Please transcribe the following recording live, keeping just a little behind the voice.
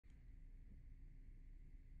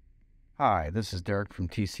Hi, this is Derek from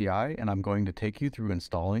TCI, and I'm going to take you through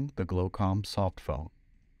installing the GloCom Softphone.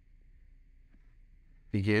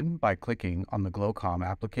 Begin by clicking on the GloCom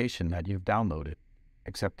application that you've downloaded,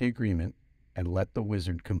 accept the agreement, and let the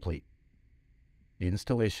wizard complete. The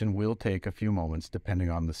installation will take a few moments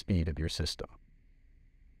depending on the speed of your system.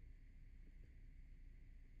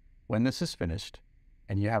 When this is finished,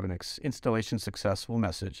 and you have an installation successful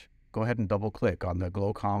message, go ahead and double-click on the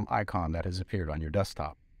GloCom icon that has appeared on your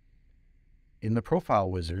desktop. In the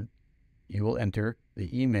Profile Wizard, you will enter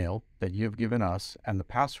the email that you have given us and the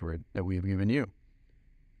password that we have given you.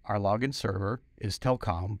 Our login server is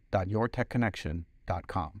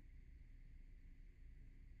telcom.yourtechconnection.com.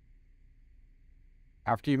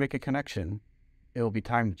 After you make a connection, it will be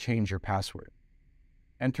time to change your password.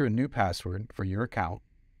 Enter a new password for your account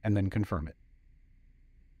and then confirm it.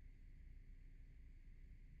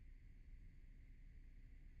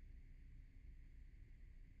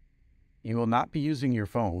 You will not be using your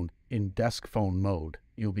phone in desk phone mode.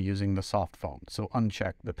 You'll be using the soft phone, so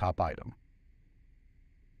uncheck the top item.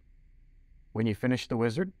 When you finish the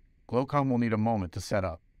wizard, GloCom will need a moment to set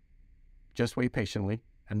up. Just wait patiently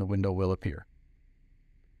and the window will appear.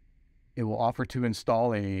 It will offer to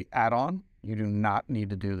install an add-on. You do not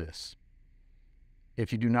need to do this.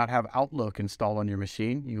 If you do not have Outlook installed on your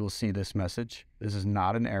machine, you will see this message. This is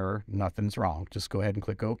not an error. Nothing's wrong. Just go ahead and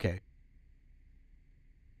click OK.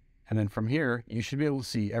 And then from here, you should be able to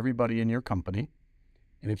see everybody in your company.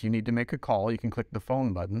 And if you need to make a call, you can click the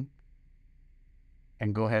phone button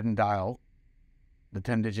and go ahead and dial the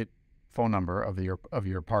 10-digit phone number of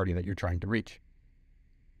your party that you're trying to reach.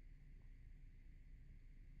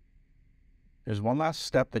 There's one last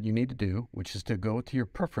step that you need to do, which is to go to your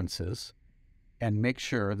preferences and make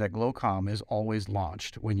sure that GloCom is always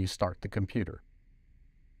launched when you start the computer.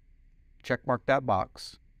 Checkmark that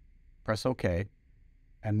box, press OK.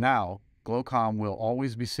 And now, GloCom will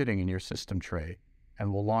always be sitting in your system tray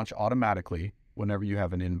and will launch automatically whenever you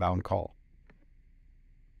have an inbound call.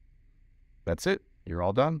 That's it. You're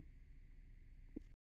all done.